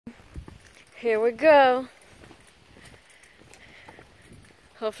Here we go.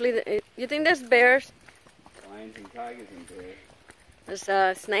 Hopefully, you think there's bears? Lions and tigers and bears.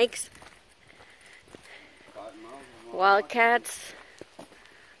 There's snakes, wildcats.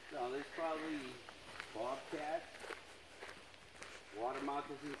 No, there's probably bobcats, water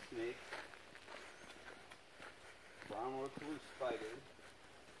moccasin snakes, brown recluse spiders.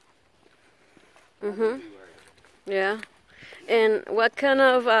 Yeah. And what kind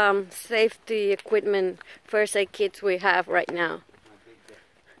of safety equipment, first aid kits we have right now?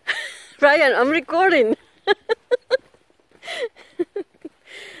 Ryan, I'm recording.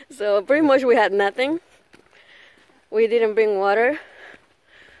 So pretty much we had nothing. We didn't bring water.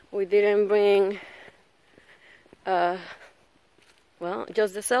 We didn't bring, well,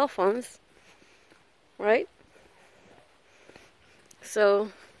 just the cell phones, right?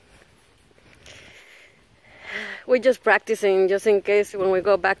 So we're just practicing just in case when we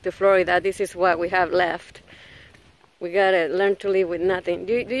go back to Florida, this is what we have left. We gotta learn to live with nothing.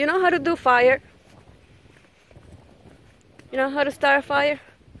 Do you know how to do fire? You know how to start a fire?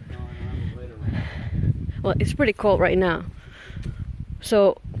 No, I have a lighter right. Well, it's pretty cold right now.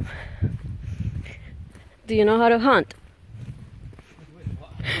 So, do you know how to hunt?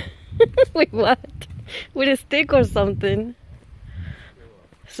 With what? With a stick or something.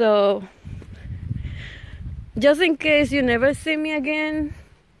 So, just in case you never see me again,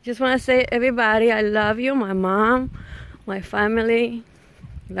 just want to say, everybody, I love you. My mom, my family,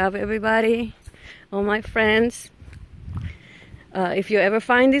 love everybody, all my friends. If you ever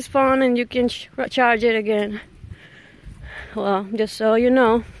find this phone and you can charge it again, well, just so you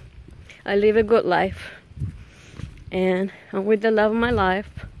know, I live a good life. And I'm with the love of my life.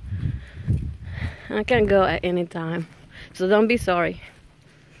 I can go at any time. So don't be sorry.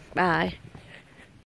 Bye.